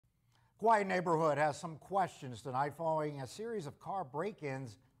Quiet neighborhood has some questions tonight following a series of car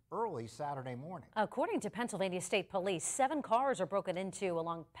break-ins early Saturday morning. According to Pennsylvania State Police, 7 cars are broken into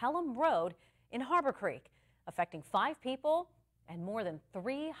along Pelham Road in Harborcreek, affecting 5 people and more than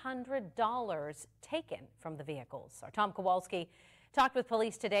 $300 taken from the vehicles. Our Tom Kowalski talked with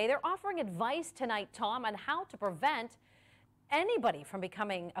police today. They're offering advice tonight, Tom, on how to prevent anybody from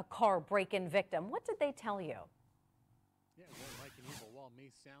becoming a car break-in victim. What did they tell you? Yeah, well, like an evil wall may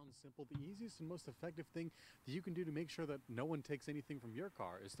sound simple, the easiest and most effective thing that you can do to make sure that no one takes anything from your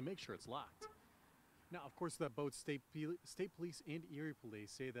car is to make sure it's locked. Now, of course, that both state police and Erie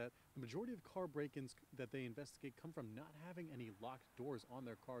police say that the majority of car break-ins that they investigate come from not having any locked doors on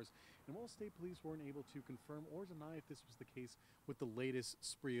their cars. And while state police weren't able to confirm or deny if this was the case with the latest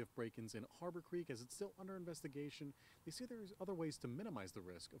spree of break-ins in Harborcreek, as it's still under investigation, they say there's other ways to minimize the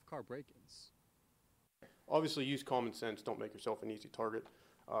risk of car break-ins. Obviously, use common sense. Don't make yourself an easy target.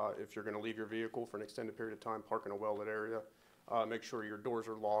 If you're going to leave your vehicle for an extended period of time, park in a well-lit area. Make sure your doors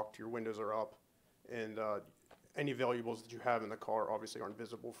are locked, your windows are up, and any valuables that you have in the car obviously aren't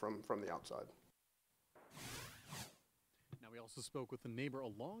visible from the outside. Now, we also spoke with a neighbor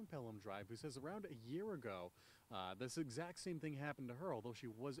along Pelham Drive who says around a year ago, this exact same thing happened to her, although she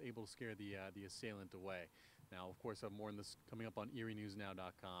was able to scare the assailant away. Now, of course, I have more on this coming up on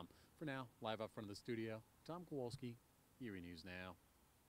ErieNewsNow.com. For now, live out front of the studio, Tom Kowalski, Erie News Now.